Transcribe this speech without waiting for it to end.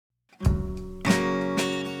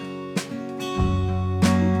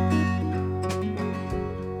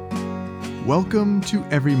Welcome to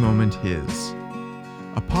Every Moment His,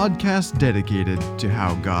 a podcast dedicated to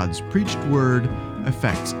how God's preached word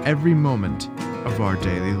affects every moment of our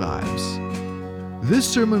daily lives. This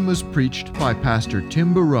sermon was preached by Pastor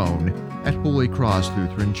Tim Barone at Holy Cross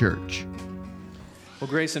Lutheran Church. Well,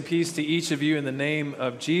 grace and peace to each of you in the name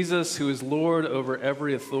of Jesus, who is Lord over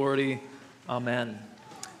every authority. Amen.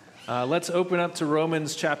 Let's open up to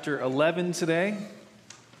Romans chapter 11 today.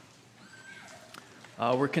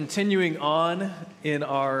 We're continuing on in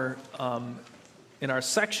our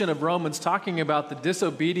section of Romans talking about the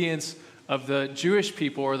disobedience of the Jewish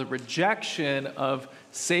people, or the rejection of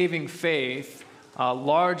saving faith,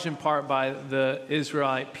 large in part by the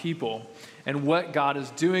Israelite people, and what God is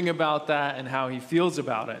doing about that and how he feels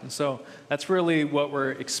about it. And so that's really what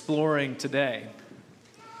we're exploring today.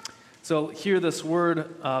 So hear this word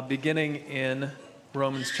beginning in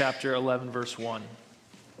Romans chapter 11, verse 1.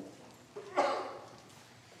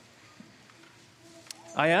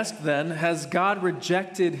 I ask then, has God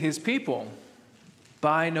rejected his people?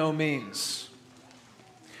 By no means.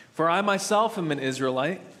 For I myself am an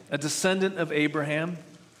Israelite, a descendant of Abraham,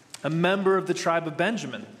 a member of the tribe of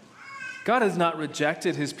Benjamin. God has not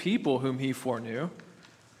rejected his people whom he foreknew.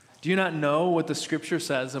 Do you not know what the scripture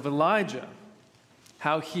says of Elijah?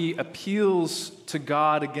 How he appeals to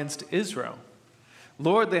God against Israel.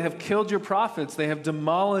 Lord, they have killed your prophets, they have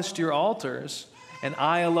demolished your altars, and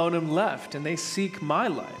I alone am left, and they seek my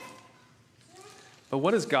life. But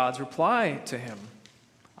what is God's reply to him?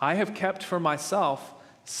 I have kept for myself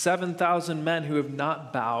 7,000 men who have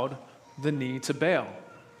not bowed the knee to Baal.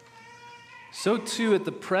 So too at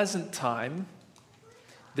the present time,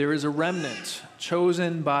 there is a remnant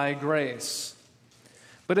chosen by grace.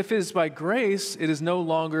 But if it is by grace, it is no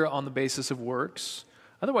longer on the basis of works.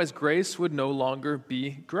 Otherwise, grace would no longer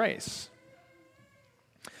be grace.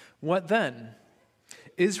 What then?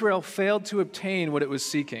 Israel failed to obtain what it was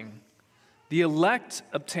seeking. The elect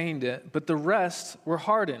obtained it, but the rest were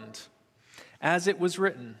hardened. As it was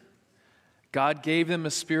written, God gave them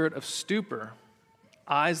a spirit of stupor,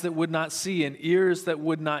 eyes that would not see and ears that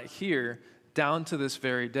would not hear, down to this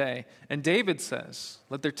very day. And David says,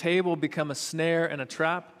 let their table become a snare and a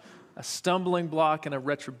trap, a stumbling block and a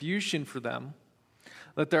retribution for them.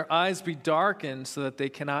 Let their eyes be darkened so that they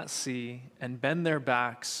cannot see, and bend their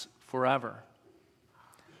backs forever.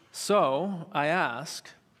 So, I ask,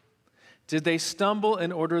 did they stumble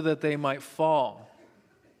in order that they might fall?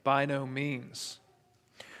 By no means.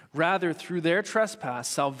 Rather, through their trespass,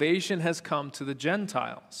 salvation has come to the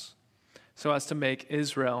Gentiles, so as to make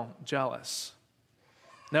Israel jealous.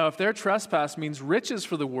 Now, if their trespass means riches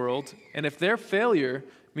for the world, and if their failure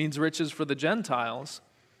means riches for the Gentiles,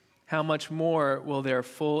 how much more will their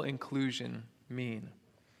full inclusion mean?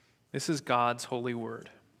 This is God's holy word.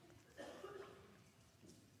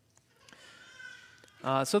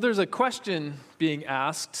 So there's a question being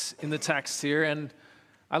asked in the text here, and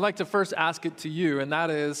I'd like to first ask it to you, and that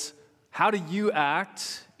is, how do you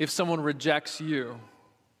act if someone rejects you?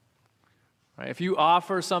 Right, if you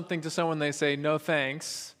offer something to someone, they say, no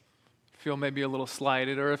thanks, feel maybe a little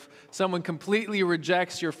slighted, or if someone completely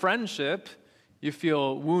rejects your friendship, you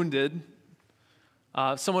feel wounded.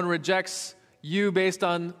 If someone rejects you based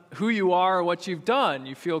on who you are or what you've done,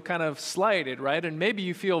 you feel kind of slighted, right? And maybe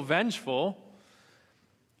you feel vengeful.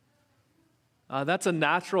 That's a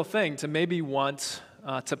natural thing to maybe want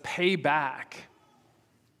to pay back.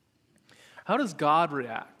 How does God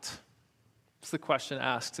react? That's the question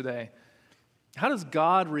asked today. How does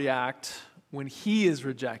God react when he is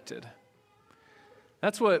rejected?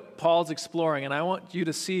 That's what Paul's exploring, and I want you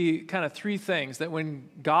to see kind of three things. That when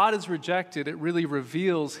God is rejected, it really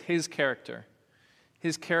reveals his character.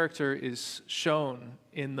 His character is shown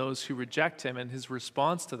in those who reject him and his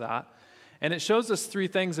response to that. And it shows us three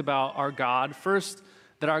things about our God. First,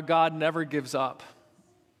 that our God never gives up.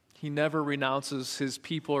 He never renounces his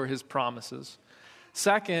people or his promises.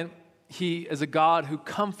 Second, he is a God who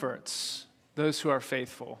comforts those who are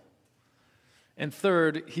faithful. And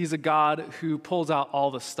third, he's a God who pulls out all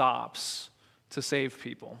the stops to save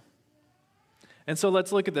people. And so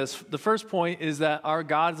let's look at this. The first point is that our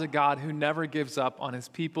God is a God who never gives up on his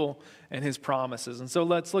people and his promises. And so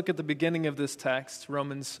let's look at the beginning of this text,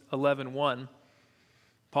 Romans 11:1.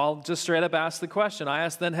 Paul just straight up asked the question. I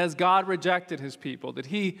ask then, has God rejected his people? Did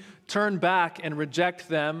he turn back and reject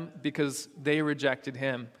them because they rejected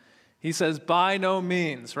him? He says, by no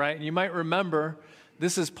means, right? And you might remember,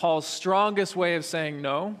 this is Paul's strongest way of saying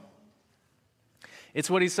no. It's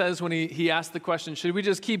what he says when he asked the question, should we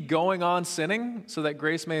just keep going on sinning so that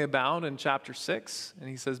grace may abound in chapter 6? And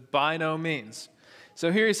he says, by no means. So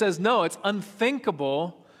here he says, no, it's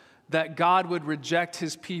unthinkable that God would reject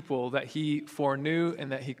his people that he foreknew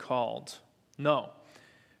and that he called. No.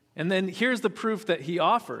 And then here's the proof that he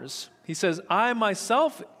offers. He says, I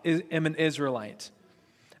myself am an Israelite,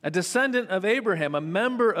 a descendant of Abraham, a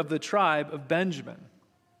member of the tribe of Benjamin.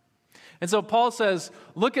 And so Paul says,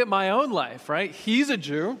 look at my own life, right? He's a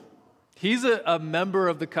Jew. He's a member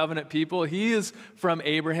of the covenant people. He is from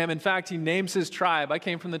Abraham. In fact, he names his tribe. I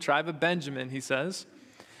came from the tribe of Benjamin, he says.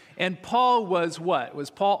 And Paul was what?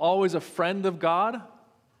 Was Paul always a friend of God?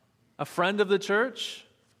 A friend of the church?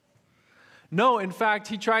 No, in fact,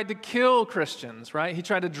 he tried to kill Christians, right? He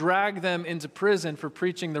tried to drag them into prison for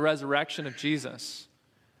preaching the resurrection of Jesus.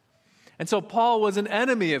 And so Paul was an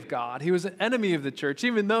enemy of God. He was an enemy of the church,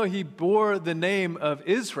 even though he bore the name of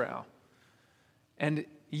Israel. And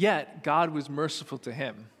yet, God was merciful to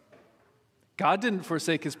him. God didn't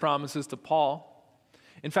forsake his promises to Paul.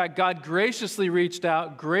 In fact, God graciously reached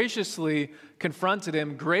out, graciously confronted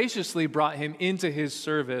him, graciously brought him into his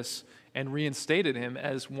service and reinstated him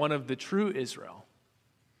as one of the true Israel.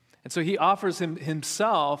 And so he offers him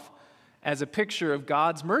himself as a picture of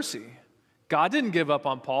God's mercy. God didn't give up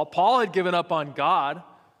on Paul. Paul had given up on God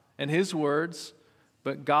and his words,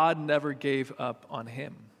 but God never gave up on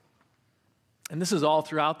him. And this is all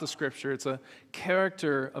throughout the scripture. It's a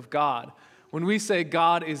character of God. When we say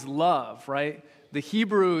God is love, right? The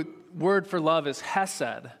Hebrew word for love is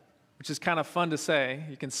hesed, which is kind of fun to say.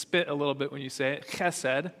 You can spit a little bit when you say it,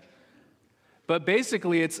 chesed. But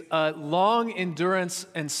basically, it's a long endurance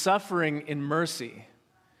and suffering in mercy.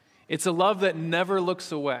 It's a love that never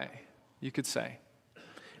looks away, you could say.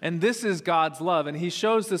 And this is God's love, and he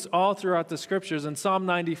shows this all throughout the scriptures. In Psalm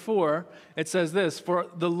 94, it says this, for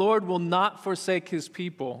the Lord will not forsake his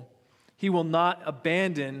people. He will not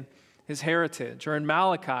abandon his heritage. Or in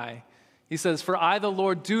Malachi, he says, for I, the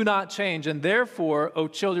Lord, do not change, and therefore, O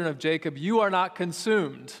children of Jacob, you are not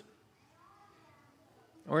consumed.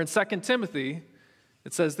 Or in 2 Timothy,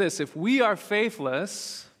 it says this, if we are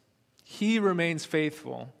faithless, he remains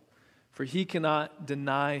faithful, for he cannot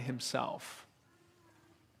deny himself.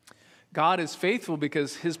 God is faithful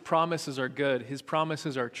because his promises are good, his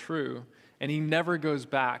promises are true, and he never goes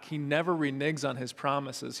back. He never reneges on his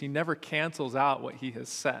promises. He never cancels out what he has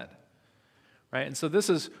said. Right? And so this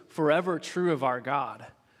is forever true of our God,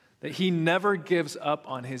 that he never gives up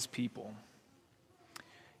on his people.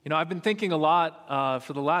 You know, I've been thinking a lot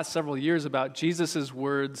for the last several years about Jesus'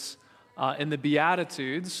 words in the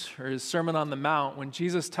Beatitudes, or his Sermon on the Mount, when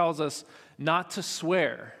Jesus tells us not to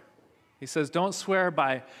swear. He says, don't swear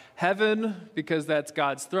by heaven because that's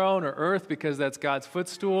God's throne, or earth because that's God's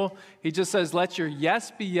footstool. He just says, let your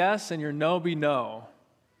yes be yes and your no be no.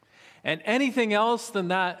 And anything else than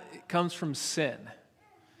that comes from sin.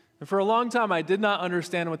 And for a long time, I did not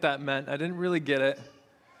understand what that meant. I didn't really get it.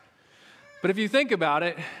 But if you think about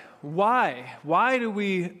it, why? Why do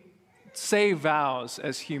we say vows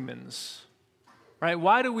as humans? Right?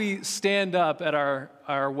 Why do we stand up at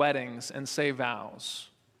our weddings and say vows?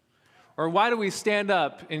 Or why do we stand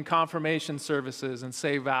up in confirmation services and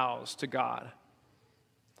say vows to God?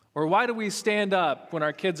 Or why do we stand up when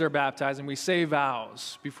our kids are baptized and we say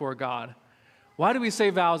vows before God? Why do we say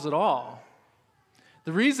vows at all?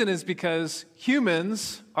 The reason is because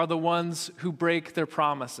humans are the ones who break their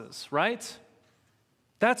promises, right?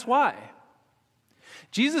 That's why.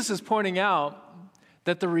 Jesus is pointing out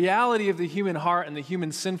that the reality of the human heart and the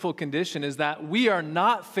human sinful condition is that we are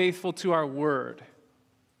not faithful to our word.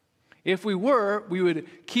 If we were, we would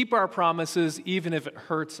keep our promises even if it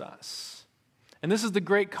hurts us. And this is the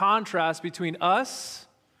great contrast between us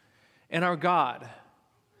and our God.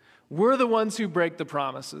 We're the ones who break the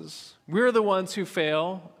promises. We're the ones who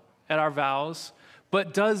fail at our vows.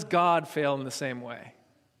 But does God fail in the same way?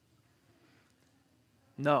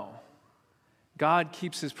 No. God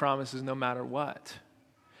keeps his promises no matter what.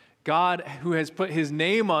 God, who has put his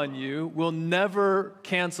name on you, will never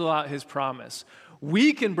cancel out his promise.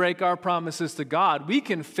 We can break our promises to God. We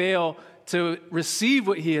can fail to receive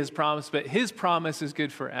what he has promised, but his promise is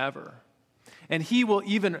good forever. And he will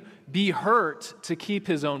even be hurt to keep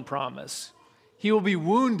his own promise. He will be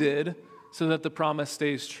wounded so that the promise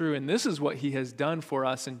stays true. And this is what he has done for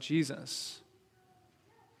us in Jesus.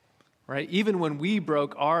 Right? Even when we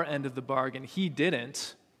broke our end of the bargain, he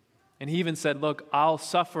didn't. And he even said, look, I'll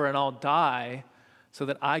suffer and I'll die so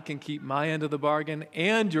that I can keep my end of the bargain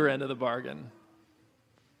and your end of the bargain.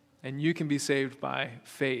 And you can be saved by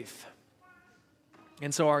faith.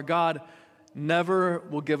 And so our God never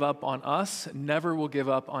will give up on us, never will give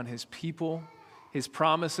up on his people. His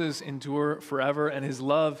promises endure forever, and his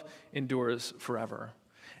love endures forever.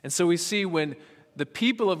 And so we see when the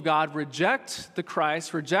people of God reject the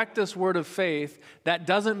Christ, reject this word of faith, that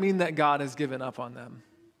doesn't mean that God has given up on them.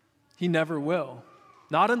 He never will.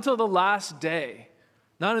 Not until the last day,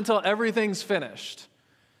 not until everything's finished.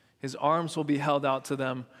 His arms will be held out to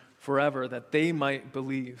them forever that they might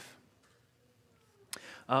believe.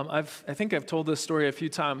 I think I've told this story a few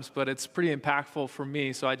times, but it's pretty impactful for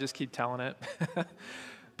me, so I just keep telling it.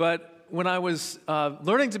 But when I was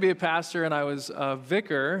learning to be a pastor and I was a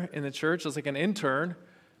vicar in the church, I was like an intern,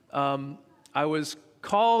 I was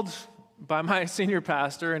called by my senior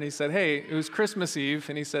pastor, and he said, hey, it was Christmas Eve,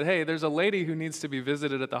 and he said, hey, there's a lady who needs to be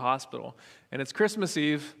visited at the hospital, and it's Christmas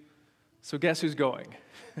Eve, so guess who's going?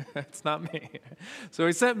 It's not me. So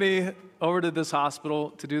he sent me over to this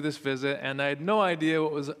hospital to do this visit, and I had no idea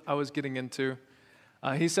what I was getting into.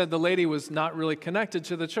 He said the lady was not really connected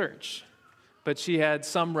to the church, but she had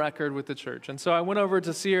some record with the church. And so I went over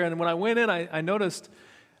to see her, and when I went in, I noticed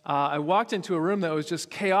I walked into a room that was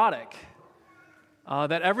just chaotic,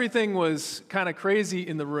 that everything was kind of crazy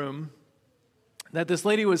in the room, that this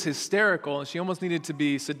lady was hysterical, and she almost needed to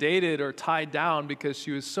be sedated or tied down because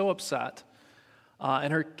she was so upset.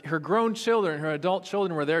 And her grown children, her adult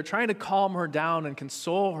children were there trying to calm her down and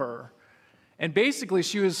console her. And basically,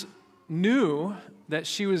 she knew that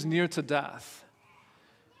she was near to death.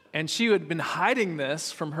 And she had been hiding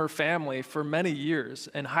this from her family for many years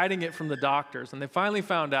and hiding it from the doctors. And they finally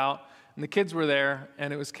found out, and the kids were there,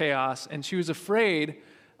 and it was chaos. And she was afraid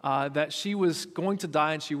that she was going to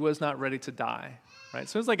die, and she was not ready to die. Right?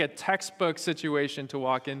 So it was like a textbook situation to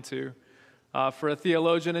walk into for a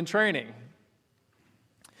theologian in training.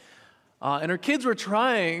 And her kids were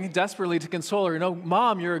trying desperately to console her.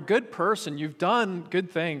 Mom, you're a good person. You've done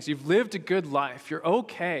good things. You've lived a good life. You're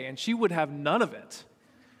okay. And she would have none of it.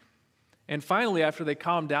 And finally, after they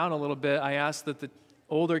calmed down a little bit, I asked that the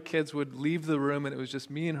older kids would leave the room, and it was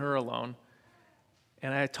just me and her alone.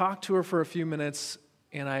 And I talked to her for a few minutes,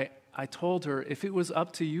 and I told her, if it was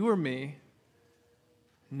up to you or me,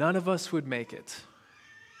 none of us would make it.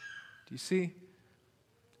 Do you see?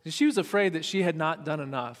 She was afraid that she had not done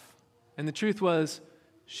enough. And the truth was,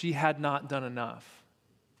 she had not done enough.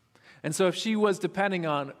 And so if she was depending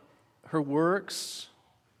on her works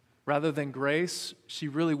rather than grace, she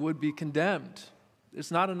really would be condemned.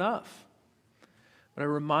 It's not enough. But I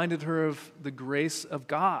reminded her of the grace of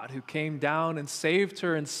God who came down and saved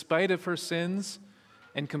her in spite of her sins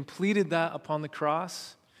and completed that upon the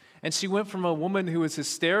cross. And she went from a woman who was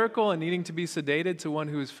hysterical and needing to be sedated to one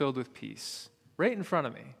who was filled with peace, right in front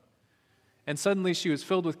of me. And suddenly she was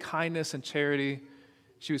filled with kindness and charity.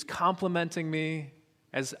 She was complimenting me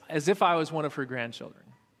as if I was one of her grandchildren.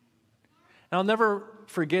 And I'll never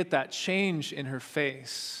forget that change in her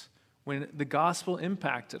face when the gospel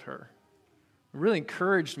impacted her. It really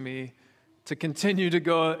encouraged me to continue to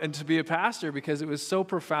go and to be a pastor because it was so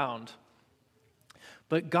profound.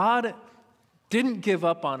 But God didn't give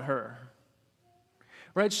up on her.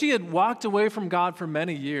 Right? She had walked away from God for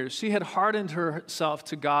many years. She had hardened herself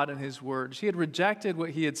to God and His Word. She had rejected what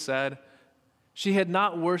He had said. She had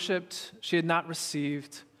not worshiped. She had not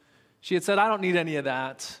received. She had said, I don't need any of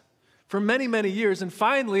that for many, many years. And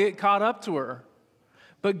finally, it caught up to her.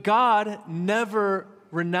 But God never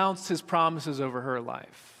renounced His promises over her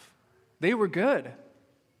life. They were good.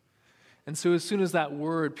 And so as soon as that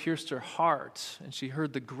word pierced her heart and she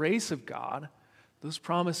heard the grace of God, those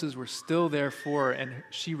promises were still there for her, and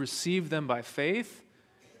she received them by faith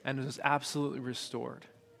and was absolutely restored.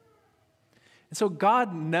 And so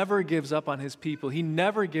God never gives up on His people. He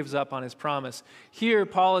never gives up on His promise. Here,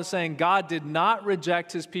 Paul is saying God did not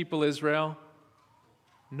reject His people Israel,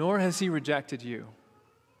 nor has He rejected you,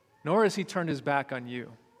 nor has He turned His back on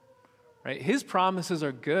you. Right? His promises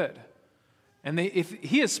are good. And if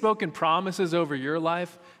He has spoken promises over your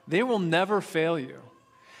life, they will never fail you.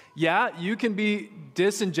 Yeah, you can be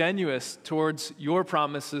disingenuous towards your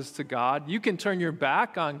promises to God. You can turn your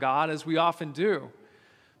back on God, as we often do,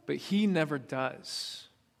 but He never does.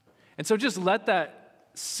 And so just let that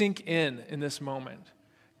sink in this moment.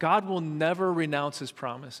 God will never renounce His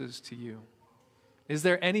promises to you. Is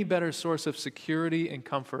there any better source of security and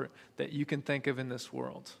comfort that you can think of in this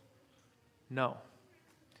world? No.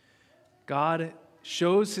 God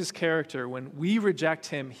shows His character. When we reject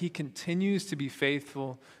Him, He continues to be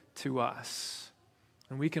faithful to us.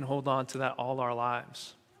 And we can hold on to that all our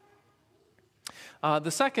lives. The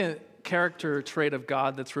second character trait of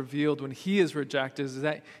God that's revealed when He is rejected is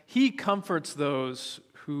that He comforts those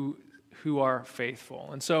who are faithful.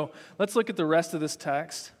 And so let's look at the rest of this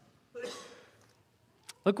text.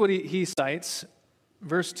 Look what he cites.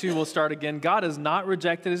 Verse 2, we'll start again. God has not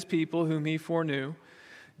rejected His people whom He foreknew.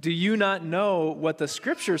 Do you not know what the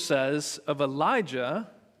scripture says of Elijah,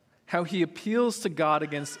 how he appeals to God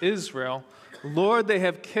against Israel? Lord, they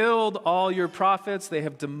have killed all your prophets, they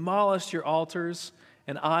have demolished your altars,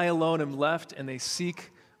 and I alone am left, and they seek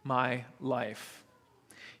my life.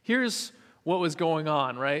 Here's what was going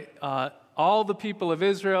on, right? All the people of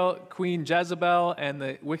Israel, Queen Jezebel and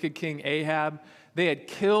the wicked king Ahab, they had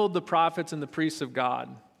killed the prophets and the priests of God.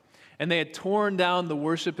 And they had torn down the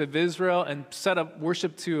worship of Israel and set up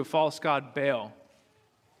worship to a false god, Baal.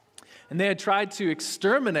 And they had tried to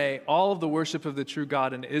exterminate all of the worship of the true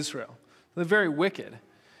God in Israel. They're very wicked.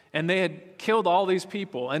 And they had killed all these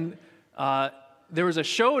people. And there was a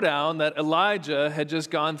showdown that Elijah had just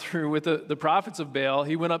gone through with the prophets of Baal.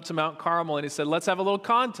 He went up to Mount Carmel and he said, let's have a little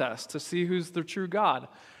contest to see who's the true God.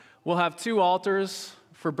 We'll have 2 altars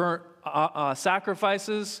for burnt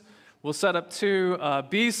sacrifices. We'll set up 2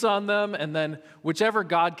 beasts on them, and then whichever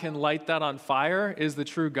God can light that on fire is the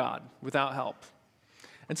true God without help.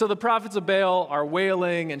 And so the prophets of Baal are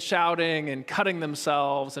wailing and shouting and cutting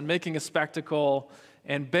themselves and making a spectacle,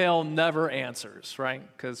 and Baal never answers, right?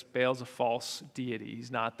 Because Baal's a false deity. He's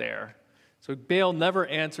not there. So Baal never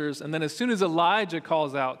answers, and then as soon as Elijah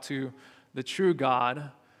calls out to the true God,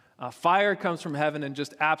 fire comes from heaven and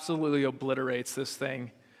just absolutely obliterates this thing.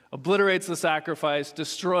 Obliterates the sacrifice,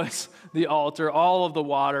 destroys the altar. All of the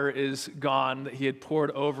water is gone that he had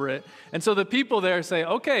poured over it. And so the people there say,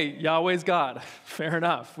 okay, Yahweh's God. Fair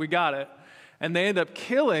enough, we got it. And they end up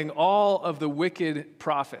killing all of the wicked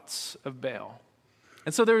prophets of Baal.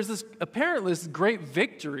 And so there's apparently this great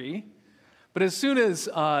victory, but as soon as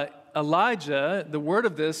Elijah, the word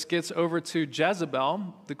of this gets over to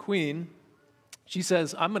Jezebel, the queen, she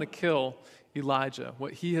says, I'm going to kill Elijah.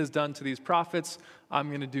 What he has done to these prophets, I'm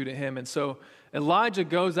going to do to him. And so Elijah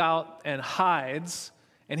goes out and hides,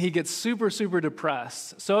 and he gets super, super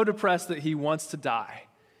depressed, so depressed that he wants to die.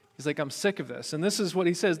 He's like, I'm sick of this. And this is what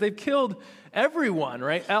he says. They've killed everyone,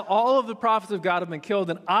 right? All of the prophets of God have been killed,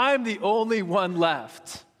 and I'm the only one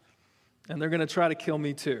left. And they're going to try to kill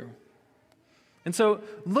me too. And so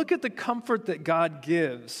look at the comfort that God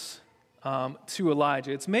gives to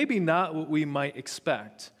Elijah. It's maybe not what we might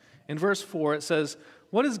expect. In verse 4, it says,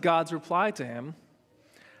 what is God's reply to him?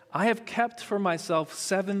 I have kept for myself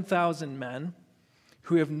 7,000 men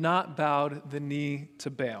who have not bowed the knee to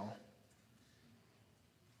Baal.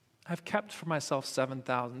 I've kept for myself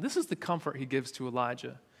 7,000. This is the comfort he gives to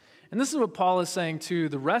Elijah. And this is what Paul is saying to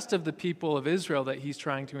the rest of the people of Israel that he's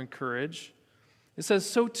trying to encourage. It says,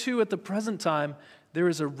 so too at the present time, there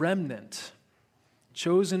is a remnant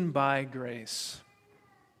chosen by grace.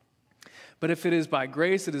 But if it is by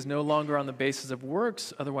grace, it is no longer on the basis of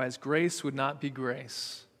works. Otherwise, grace would not be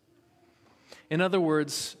grace. In other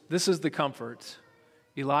words, this is the comfort.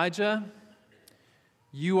 Elijah,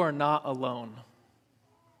 you are not alone.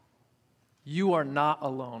 You are not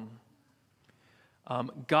alone.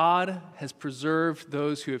 God has preserved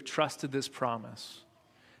those who have trusted this promise.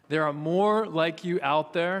 There are more like you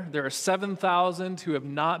out there. There are 7,000 who have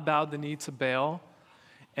not bowed the knee to Baal.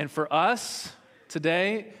 And for us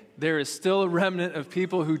today, there is still a remnant of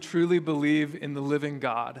people who truly believe in the living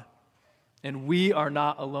God. And we are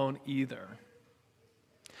not alone either.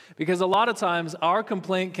 Because a lot of times our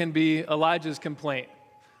complaint can be Elijah's complaint.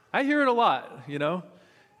 I hear it a lot, you know.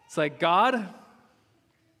 It's like, God,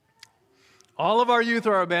 all of our youth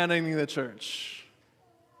are abandoning the church.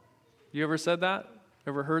 You ever said that?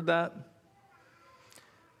 Ever heard that?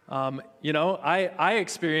 I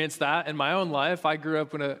experienced that in my own life. I grew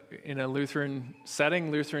up in a Lutheran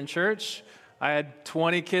setting, Lutheran church. I had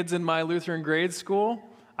 20 kids in my Lutheran grade school.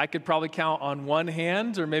 I could probably count on one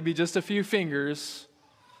hand or maybe just a few fingers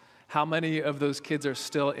how many of those kids are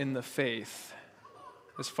still in the faith,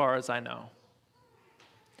 as far as I know.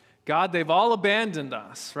 God, they've all abandoned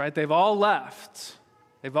us, right? They've all left.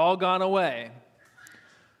 They've all gone away.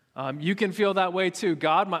 You can feel that way too.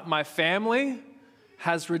 God, my family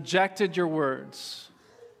has rejected your words.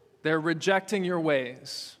 They're rejecting your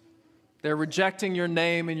ways. They're rejecting your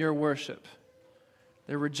name and your worship.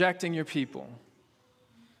 They're rejecting your people.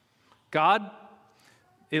 God,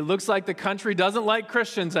 it looks like the country doesn't like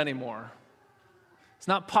Christians anymore. It's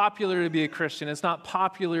not popular to be a Christian. It's not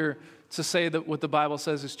popular to say that what the Bible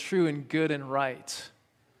says is true and good and right.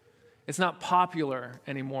 It's not popular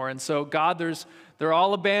anymore. And so, God, they're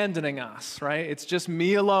all abandoning us, right? It's just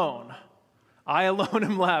me alone. I alone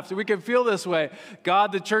am left. We can feel this way.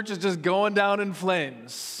 God, the church is just going down in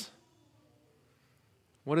flames.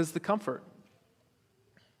 What is the comfort?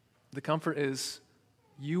 The comfort is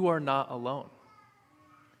you are not alone.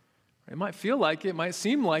 It might feel like it, might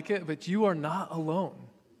seem like it, but you are not alone.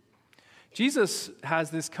 Jesus has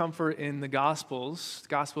this comfort in the Gospels, the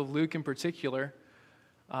Gospel of Luke in particular,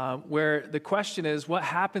 where the question is, what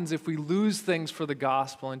happens if we lose things for the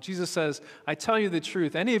gospel? And Jesus says, I tell you the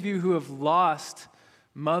truth, any of you who have lost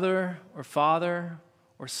mother or father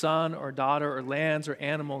or son or daughter or lands or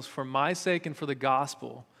animals for my sake and for the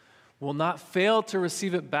gospel will not fail to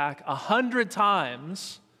receive it back 100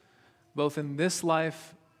 times, both in this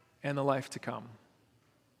life and the life to come.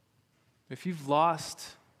 If you've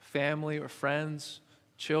lost family or friends,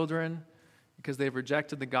 children, because they've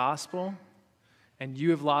rejected the gospel, and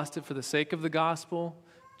you have lost it for the sake of the gospel,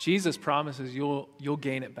 Jesus promises you'll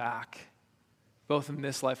gain it back, both in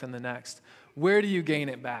this life and the next. Where do you gain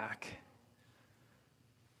it back?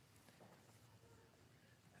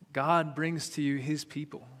 God brings to you his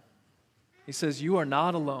people. He says, you are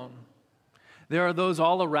not alone. There are those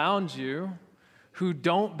all around you who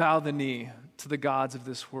don't bow the knee to the gods of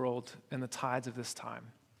this world and the tides of this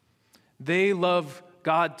time. They love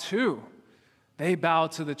God too. They bow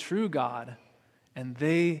to the true God, and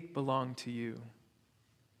they belong to you.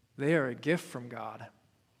 They are a gift from God.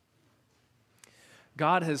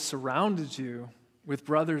 God has surrounded you with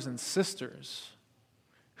brothers and sisters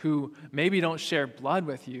who maybe don't share blood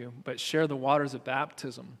with you, but share the waters of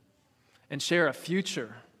baptism and share a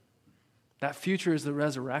future. That future is the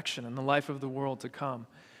resurrection and the life of the world to come.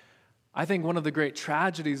 I think one of the great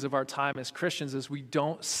tragedies of our time as Christians is we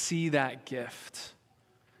don't see that gift,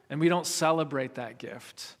 and we don't celebrate that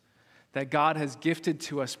gift, that God has gifted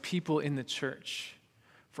to us people in the church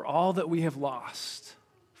for all that we have lost,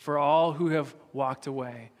 for all who have walked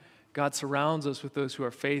away. God surrounds us with those who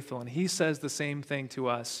are faithful, and he says the same thing to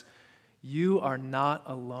us. You are not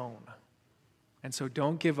alone. And so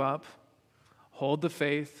don't give up. Hold the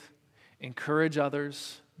faith. Encourage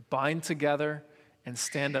others. Bind together and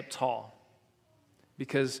stand up tall,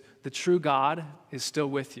 because the true God is still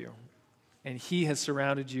with you, and he has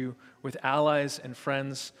surrounded you with allies and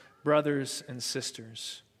friends, brothers and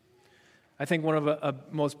sisters. I think one of the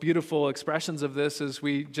most beautiful expressions of this is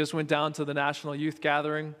we just went down to the National Youth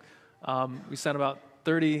Gathering. We sent about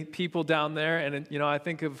 30 people down there, and I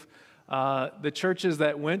think of the churches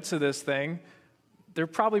that went to this thing. They're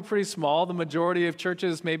probably pretty small. The majority of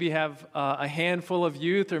churches maybe have a handful of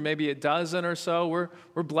youth, or maybe a dozen or so.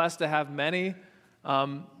 We're blessed to have many.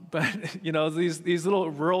 But these little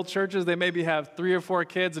rural churches, they maybe have 3 or 4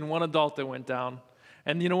 kids and 1 adult that went down.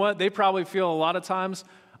 And you know what? They probably feel a lot of times,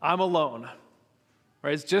 I'm alone.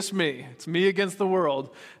 Right? It's just me. It's me against the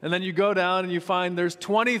world. And then you go down and you find there's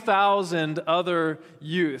 20,000 other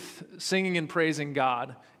youth singing and praising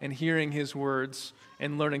God and hearing his words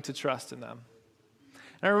and learning to trust in them.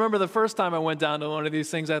 And I remember the first time I went down to one of these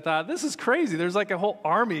things, I thought, this is crazy. There's like a whole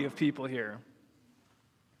army of people here.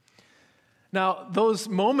 Now, those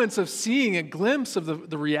moments of seeing a glimpse of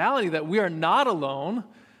the reality that we are not alone,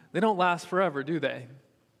 they don't last forever, do they?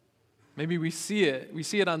 Maybe we see it. We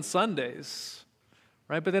see it on Sundays,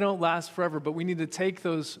 right? But they don't last forever. But we need to take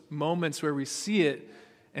those moments where we see it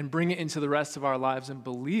and bring it into the rest of our lives and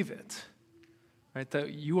believe it, right?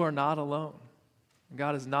 That you are not alone.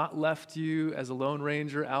 God has not left you as a lone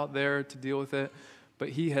ranger out there to deal with it, but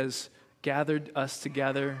he has gathered us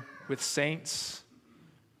together with saints,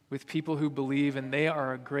 with people who believe, and they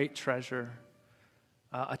are a great treasure,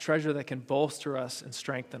 a treasure that can bolster us and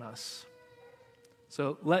strengthen us.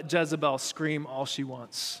 So let Jezebel scream all she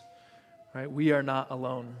wants, right? We are not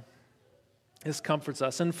alone. This comforts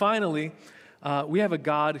us. And finally, we have a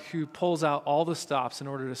God who pulls out all the stops in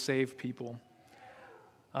order to save people.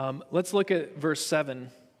 Let's look at verse 7.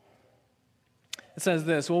 It says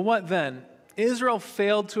this, well, what then? Israel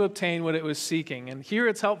failed to obtain what it was seeking. And here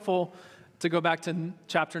it's helpful to go back to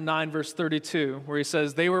chapter 9, verse 32, where he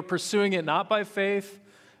says, they were pursuing it not by faith,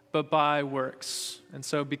 but by works. And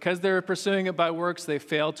so because they were pursuing it by works, they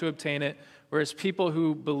failed to obtain it, whereas people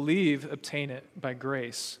who believe obtain it by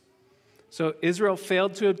grace. So Israel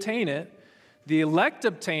failed to obtain it. The elect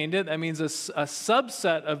obtained it. That means a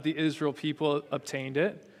subset of the Israel people obtained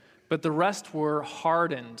it, but the rest were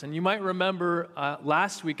hardened. And you might remember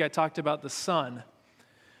last week I talked about the sun,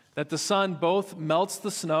 that the sun both melts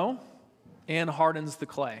the snow and hardens the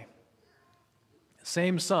clay.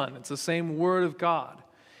 Same sun. It's the same word of God.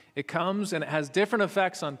 It comes and it has different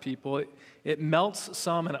effects on people. It melts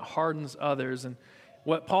some and it hardens others. And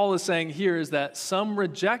what Paul is saying here is that some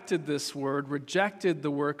rejected this word, rejected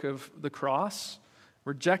the work of the cross,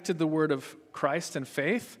 rejected the word of Christ and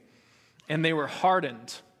faith, and they were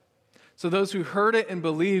hardened. So those who heard it and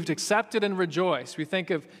believed accepted and rejoiced. We think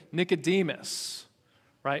of Nicodemus,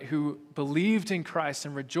 right, who believed in Christ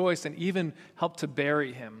and rejoiced and even helped to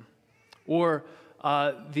bury him. Or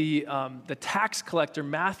the tax collector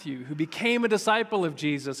Matthew, who became a disciple of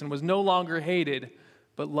Jesus and was no longer hated,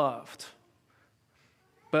 but loved.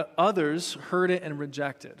 But others heard it and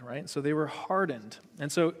rejected, right? So they were hardened.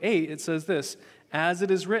 And so 8, it says this, as it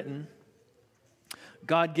is written,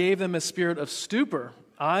 God gave them a spirit of stupor,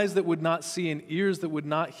 eyes that would not see and ears that would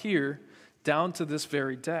not hear, down to this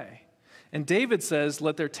very day. And David says,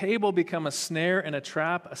 let their table become a snare and a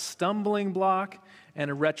trap, a stumbling block and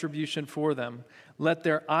a retribution for them. Let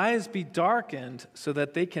their eyes be darkened so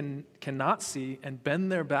that they cannot see and bend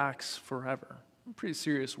their backs forever. Pretty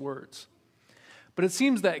serious words. But it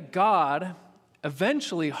seems that God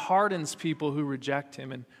eventually hardens people who reject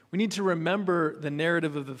him. And we need to remember the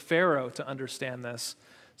narrative of the Pharaoh to understand this.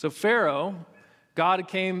 So Pharaoh, God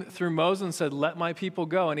came through Moses and said, let my people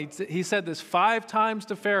go. And he said this 5 times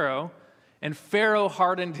to Pharaoh, and Pharaoh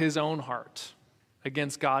hardened his own heart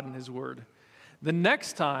against God and his word. The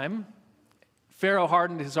next time, Pharaoh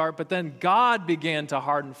hardened his heart, but then God began to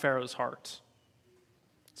harden Pharaoh's heart.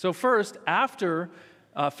 So first, after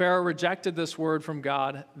Pharaoh rejected this word from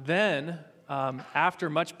God, then after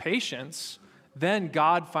much patience, then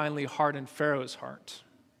God finally hardened Pharaoh's heart.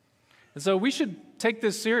 And so we should take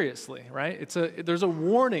this seriously, right? There's a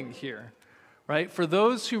warning here, right? For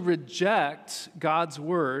those who reject God's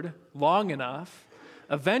word long enough,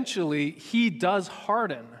 eventually he does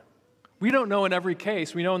harden. We don't know in every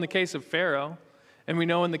case. We know in the case of Pharaoh, and we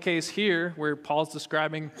know in the case here where Paul's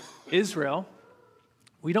describing Israel.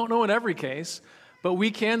 We don't know in every case, but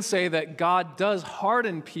we can say that God does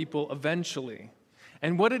harden people eventually.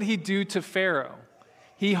 And what did he do to Pharaoh?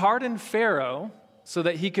 He hardened Pharaoh so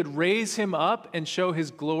that he could raise him up and show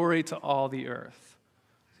his glory to all the earth.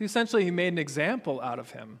 Essentially, he made an example out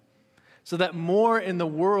of him so that more in the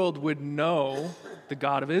world would know the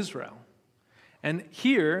God of Israel. And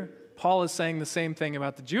here, Paul is saying the same thing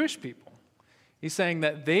about the Jewish people. He's saying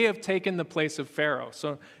that they have taken the place of Pharaoh.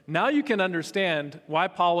 So now you can understand why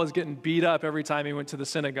Paul was getting beat up every time he went to the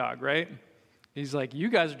synagogue, right? He's like, you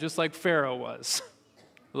guys are just like Pharaoh was.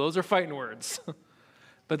 Those are fighting words.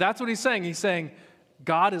 But that's what he's saying. He's saying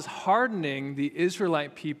God is hardening the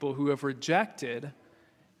Israelite people who have rejected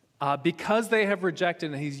because they have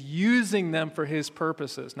rejected, and he's using them for his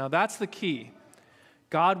purposes. Now that's the key.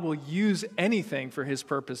 God will use anything for his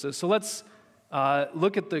purposes. So let's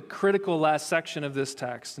look at the critical last section of this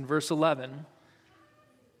text. In verse 11,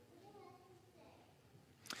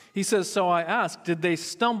 he says, so I ask, did they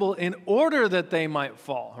stumble in order that they might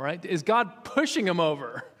fall, right? Is God pushing them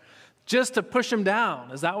over just to push them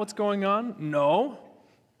down? Is that what's going on? No,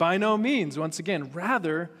 by no means. Once again,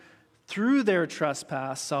 rather, through their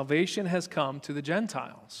trespass, salvation has come to the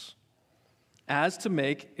Gentiles, as to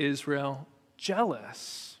make Israel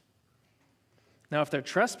jealous. Now, if their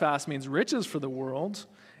trespass means riches for the world,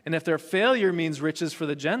 and if their failure means riches for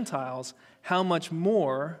the Gentiles, how much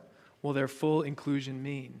more will their full inclusion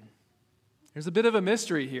mean? There's a bit of a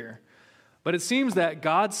mystery here, but it seems that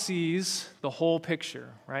God sees the whole picture,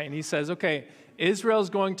 right? And he says, okay, Israel's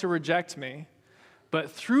going to reject me,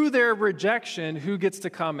 but through their rejection, who gets to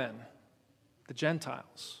come in? The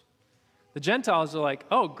Gentiles. The Gentiles are like,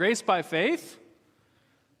 oh, grace by faith?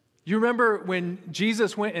 You remember when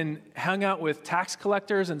Jesus went and hung out with tax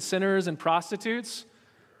collectors and sinners and prostitutes?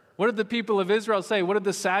 What did the people of Israel say? What did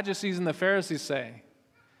the Sadducees and the Pharisees say?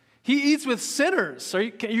 He eats with sinners. Are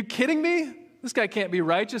you kidding me? This guy can't be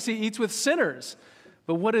righteous. He eats with sinners.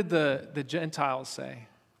 But what did the Gentiles say?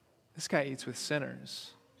 This guy eats with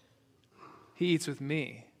sinners. He eats with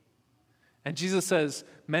me. And Jesus says,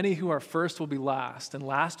 many who are first will be last, and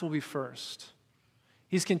last will be first.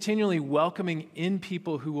 He's continually welcoming in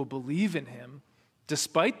people who will believe in him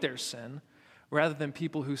despite their sin, rather than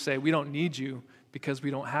people who say, we don't need you because we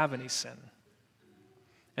don't have any sin.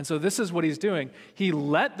 And so this is what he's doing. He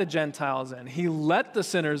let the Gentiles in. He let the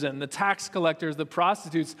sinners in, the tax collectors, the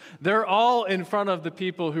prostitutes. They're all in front of the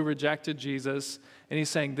people who rejected Jesus. And he's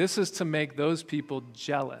saying, this is to make those people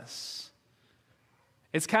jealous.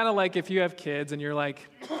 It's kind of like if you have kids and you're like,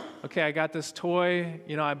 okay, I got this toy,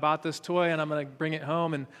 I bought this toy and I'm going to bring it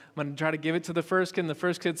home and I'm going to try to give it to the first kid. And the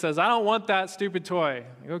first kid says, I don't want that stupid toy.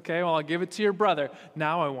 Like, okay, well, I'll give it to your brother.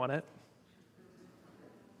 Now I want it.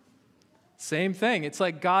 Same thing. It's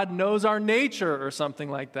like God knows our nature or something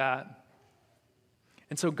like that.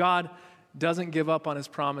 And so God doesn't give up on his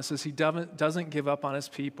promises. He doesn't give up on his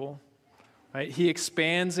people. Right? He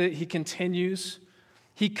expands it. He continues.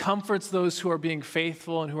 He comforts those who are being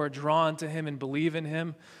faithful and who are drawn to him and believe in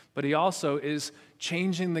him, but he also is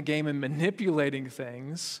changing the game and manipulating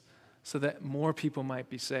things so that more people might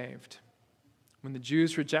be saved. When the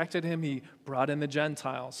Jews rejected him, he brought in the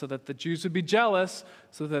Gentiles so that the Jews would be jealous,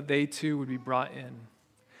 so that they too would be brought in.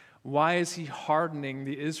 Why is he hardening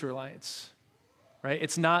the Israelites? Right?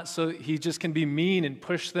 It's not so he just can be mean and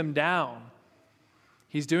push them down.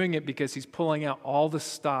 He's doing it because he's pulling out all the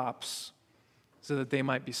stops so that they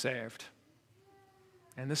might be saved.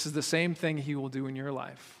 And this is the same thing he will do in your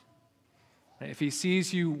life. If he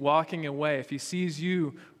sees you walking away, if he sees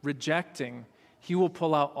you rejecting, he will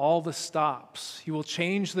pull out all the stops. He will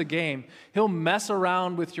change the game. He'll mess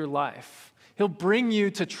around with your life. He'll bring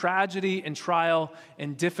you to tragedy and trial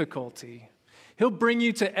and difficulty. He'll bring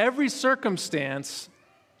you to every circumstance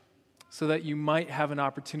so that you might have an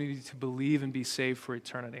opportunity to believe and be saved for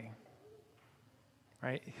eternity.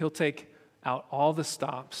 Right? He'll take out all the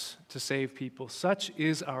stops to save people. Such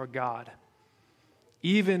is our God.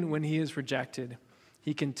 Even when he is rejected,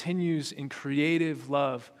 he continues in creative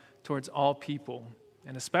love towards all people,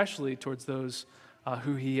 and especially towards those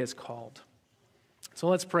who he has called. So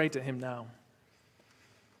let's pray to him now.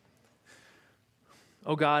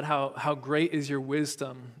 Oh God, how great is your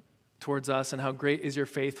wisdom towards us, and how great is your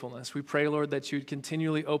faithfulness. We pray, Lord, that you'd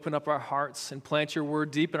continually open up our hearts and plant your word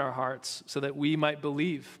deep in our hearts so that we might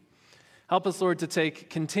believe. Help us, Lord, to take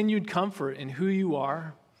continued comfort in who you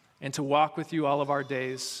are and to walk with you all of our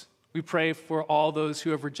days. We pray for all those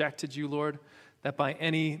who have rejected you, Lord, that by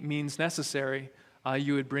any means necessary,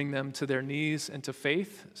 you would bring them to their knees and to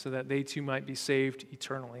faith so that they too might be saved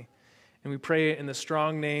eternally. And we pray in the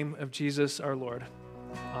strong name of Jesus our Lord.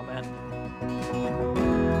 Amen.